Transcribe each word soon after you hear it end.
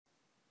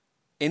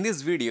In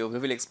this video, we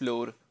will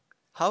explore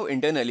how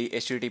internally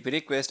HTTP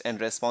request and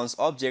response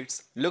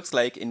objects looks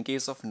like in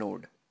case of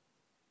Node.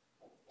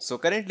 So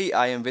currently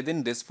I am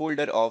within this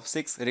folder of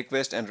 6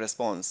 request and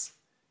response.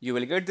 You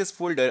will get this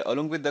folder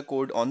along with the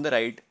code on the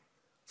right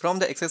from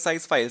the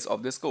exercise files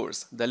of this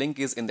course. The link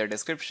is in the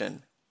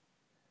description.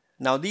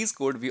 Now these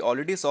code we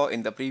already saw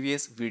in the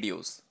previous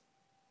videos.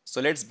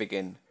 So let's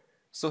begin.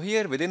 So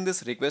here within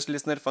this request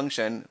listener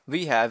function,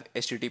 we have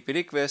HTTP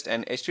request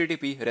and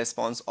HTTP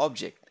response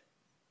object.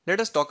 Let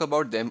us talk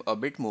about them a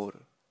bit more.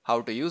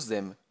 How to use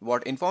them,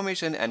 what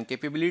information and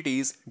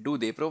capabilities do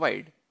they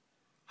provide,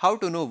 how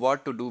to know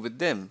what to do with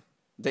them.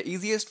 The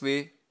easiest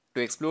way to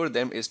explore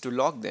them is to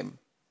log them.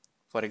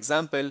 For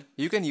example,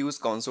 you can use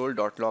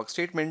console.log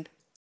statement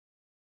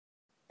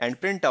and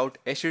print out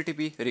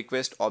HTTP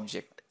request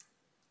object.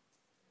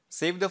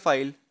 Save the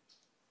file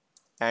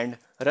and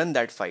run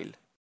that file.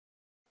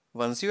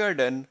 Once you are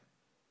done,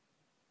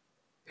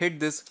 hit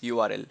this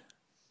URL.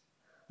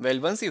 Well,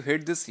 once you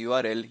hit this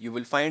URL, you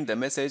will find the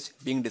message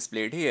being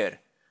displayed here.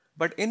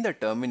 But in the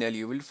terminal,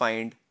 you will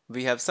find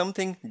we have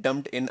something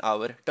dumped in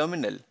our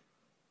terminal.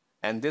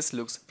 And this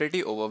looks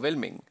pretty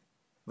overwhelming.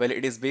 Well,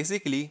 it is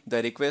basically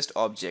the request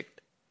object.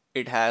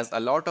 It has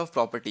a lot of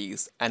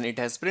properties and it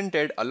has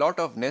printed a lot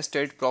of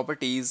nested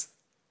properties,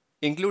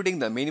 including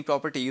the main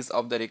properties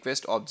of the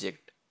request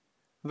object.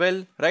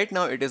 Well, right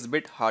now it is a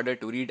bit harder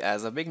to read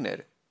as a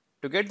beginner.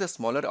 To get the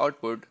smaller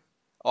output,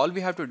 all we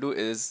have to do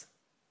is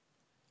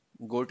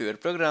go to your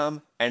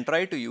program and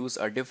try to use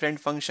a different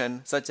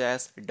function such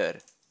as dir.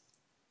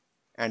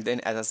 And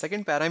then as a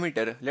second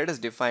parameter, let us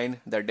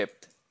define the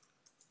depth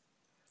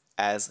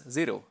as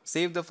 0.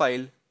 Save the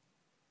file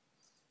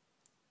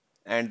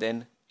and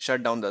then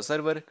shut down the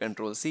server,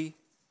 Ctrl C,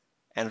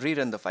 and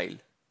rerun the file.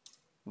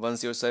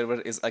 Once your server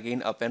is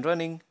again up and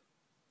running,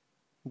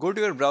 go to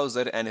your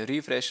browser and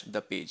refresh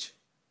the page.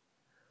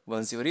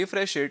 Once you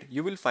refresh it,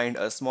 you will find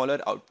a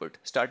smaller output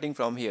starting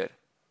from here.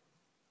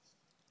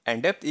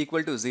 And depth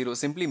equal to 0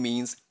 simply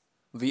means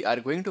we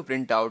are going to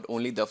print out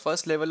only the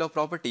first level of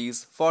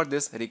properties for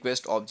this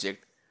request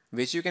object,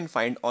 which you can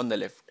find on the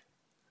left.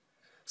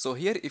 So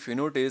here if you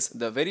notice,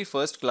 the very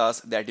first class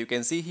that you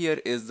can see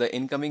here is the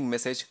incoming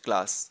message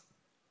class,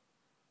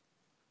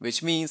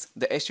 which means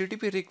the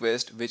HTTP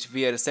request which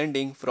we are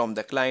sending from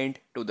the client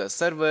to the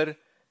server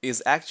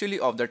is actually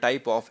of the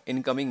type of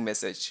incoming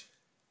message.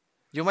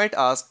 You might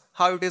ask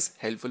how it is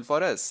helpful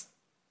for us.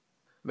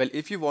 Well,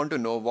 if you want to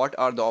know what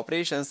are the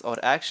operations or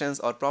actions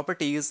or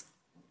properties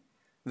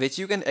which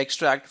you can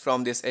extract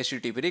from this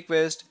HTTP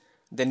request,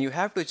 then you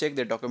have to check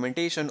the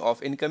documentation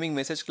of incoming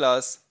message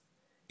class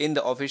in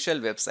the official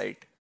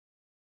website.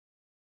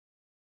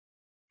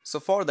 So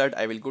for that,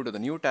 I will go to the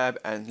new tab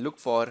and look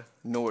for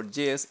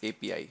Node.js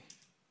API.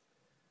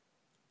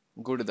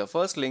 Go to the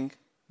first link,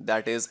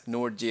 that is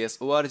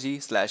Node.js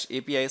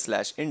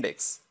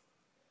org/API/index.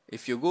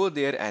 If you go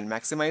there and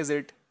maximize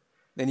it,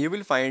 then you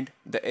will find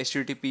the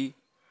HTTP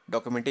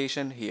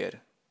documentation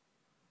here.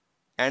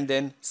 And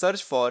then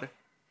search for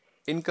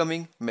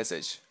incoming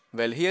message.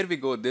 Well, here we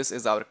go. This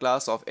is our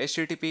class of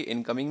HTTP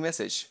incoming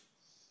message.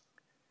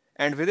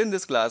 And within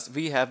this class,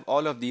 we have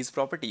all of these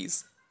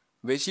properties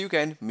which you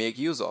can make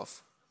use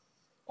of.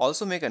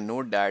 Also make a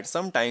note that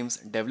sometimes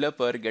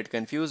developer get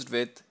confused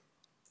with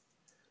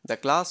the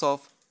class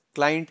of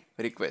client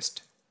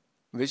request,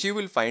 which you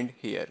will find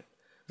here.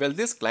 Well,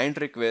 this client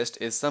request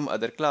is some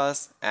other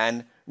class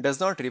and does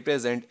not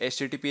represent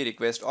HTTP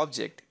request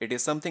object. It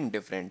is something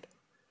different.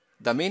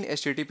 The main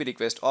HTTP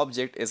request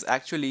object is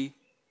actually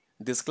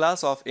this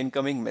class of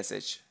incoming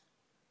message.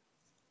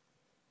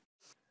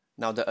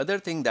 Now the other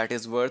thing that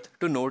is worth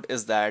to note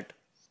is that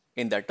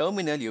in the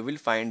terminal you will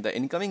find the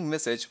incoming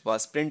message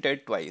was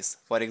printed twice.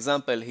 For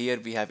example, here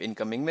we have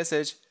incoming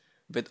message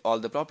with all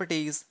the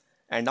properties,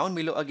 and down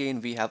below again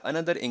we have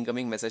another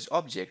incoming message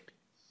object,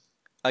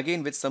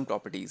 again with some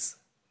properties.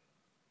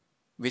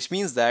 Which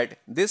means that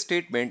this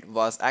statement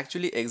was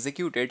actually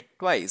executed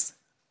twice.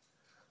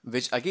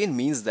 Which again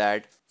means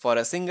that for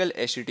a single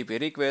HTTP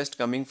request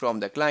coming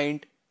from the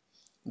client,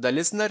 the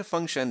listener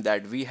function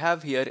that we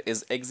have here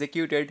is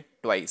executed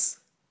twice.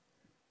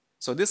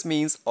 So this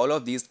means all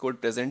of these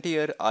code present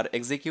here are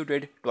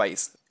executed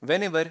twice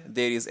whenever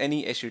there is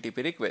any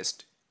HTTP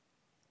request.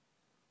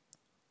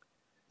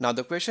 Now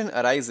the question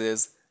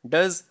arises,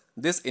 does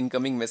this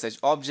incoming message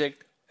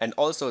object and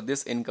also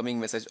this incoming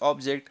message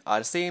object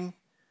are same?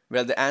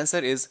 Well, the answer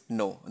is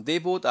no, they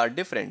both are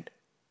different.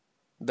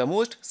 The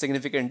most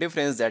significant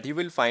difference that you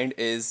will find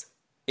is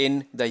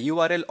in the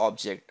URL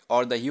object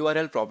or the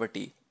URL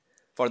property.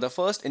 For the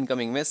first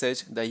incoming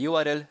message, the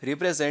URL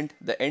represent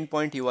the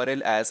endpoint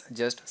URL as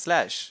just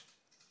 /,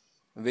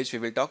 which we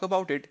will talk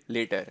about it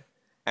later.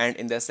 And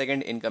in the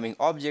second incoming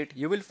object,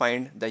 you will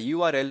find the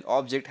URL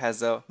object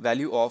has a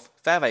value of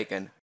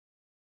favicon.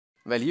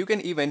 Well, you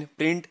can even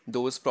print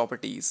those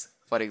properties.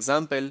 For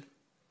example,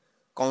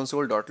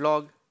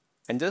 console.log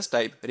and just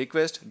type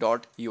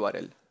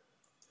request.url.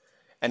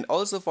 And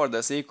also for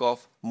the sake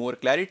of more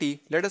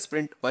clarity, let us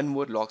print one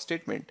more log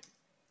statement.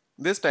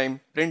 This time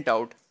print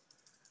out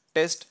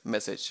test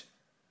message.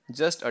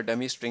 just a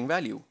dummy string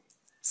value.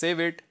 Save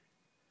it,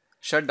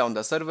 shut down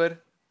the server,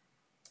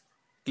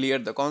 clear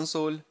the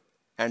console,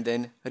 and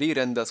then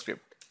rerun the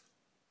script.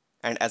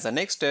 And as a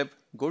next step,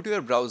 go to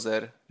your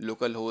browser,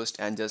 localhost,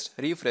 and just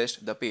refresh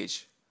the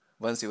page.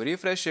 Once you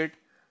refresh it,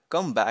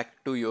 come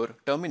back to your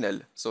terminal.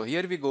 So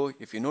here we go.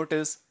 If you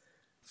notice,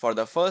 for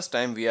the first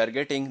time we are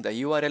getting the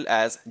URL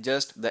as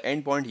just the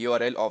endpoint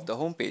URL of the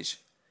home page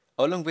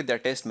along with the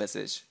test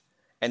message.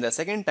 And the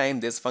second time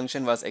this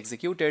function was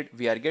executed,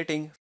 we are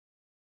getting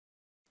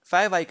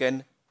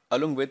favicon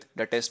along with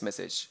the test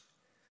message.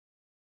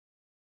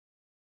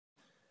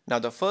 Now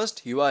the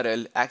first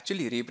URL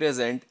actually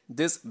represents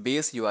this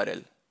base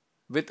URL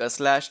with a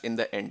slash in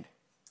the end,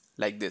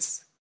 like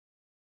this.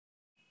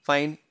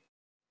 Fine.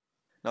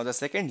 Now the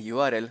second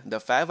URL, the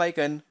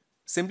favicon,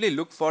 simply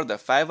look for the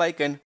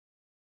favicon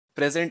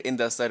present in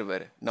the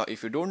server. Now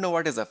if you don't know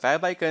what is a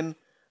favicon,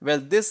 well,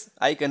 this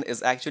icon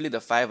is actually the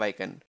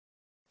favicon.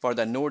 For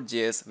the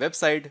Node.js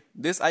website,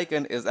 this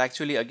icon is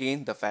actually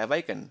again the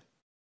favicon.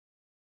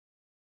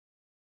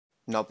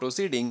 Now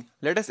proceeding,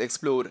 let us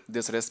explore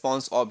this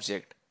response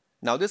object.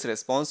 Now this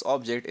response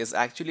object is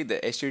actually the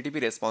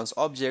HTTP response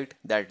object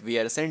that we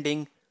are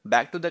sending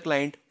back to the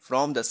client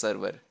from the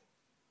server.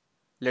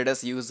 Let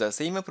us use the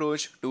same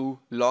approach to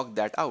log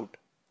that out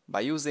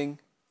by using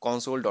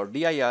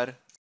console.dir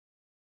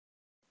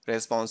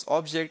response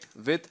object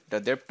with the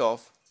depth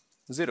of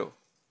 0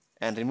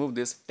 and remove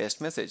this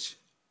test message.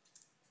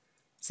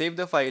 Save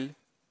the file,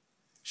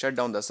 shut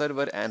down the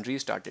server and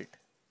restart it.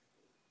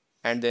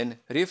 And then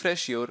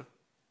refresh your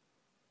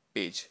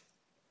page.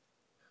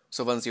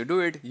 So once you do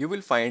it, you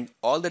will find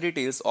all the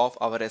details of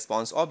our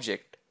response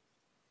object.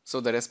 So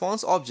the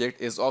response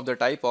object is of the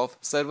type of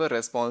server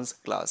response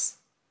class.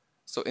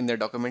 So in the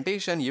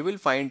documentation, you will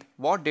find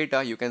what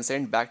data you can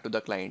send back to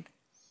the client.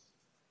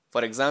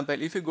 For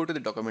example, if you go to the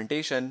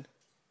documentation,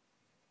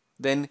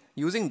 then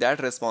using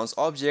that response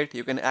object,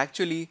 you can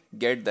actually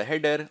get the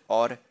header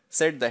or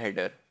set the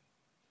header.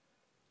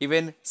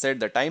 Even set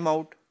the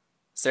timeout,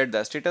 set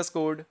the status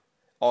code,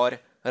 or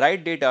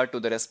write data to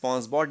the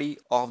response body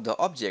of the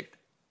object.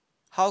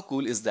 How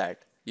cool is that?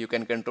 You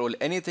can control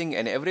anything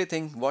and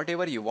everything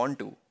whatever you want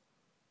to.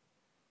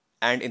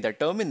 And in the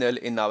terminal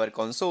in our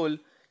console,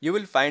 you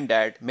will find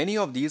that many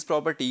of these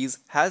properties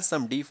has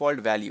some default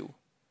value.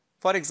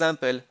 For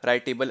example,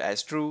 writable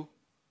as true,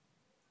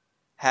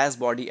 has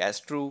body as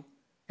true,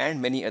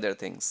 and many other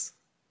things.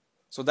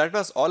 So that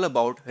was all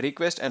about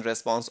request and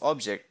response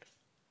object.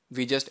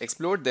 We just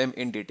explored them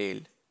in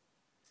detail.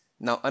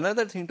 Now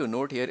another thing to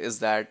note here is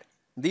that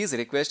these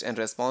request and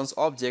response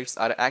objects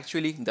are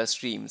actually the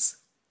streams.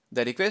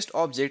 The request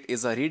object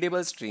is a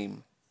readable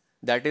stream.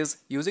 That is,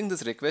 using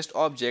this request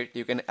object,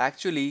 you can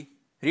actually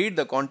read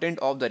the content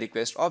of the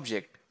request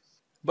object,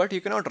 but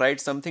you cannot write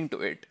something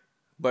to it.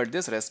 But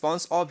this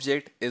response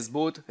object is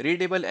both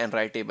readable and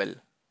writable.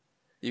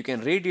 You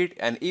can read it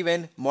and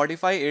even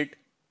modify it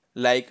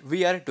like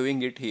we are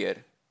doing it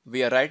here.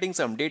 We are writing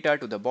some data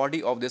to the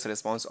body of this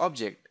response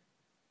object.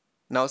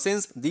 Now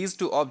since these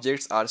two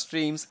objects are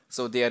streams,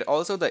 so they are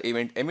also the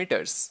event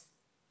emitters.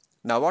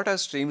 Now what are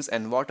streams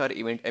and what are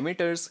event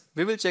emitters?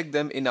 We will check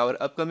them in our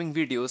upcoming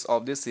videos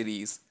of this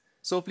series,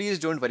 so please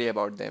don't worry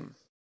about them.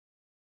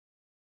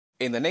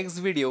 In the next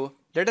video,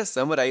 let us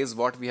summarize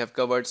what we have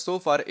covered so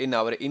far in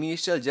our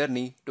initial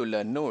journey to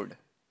learn Node.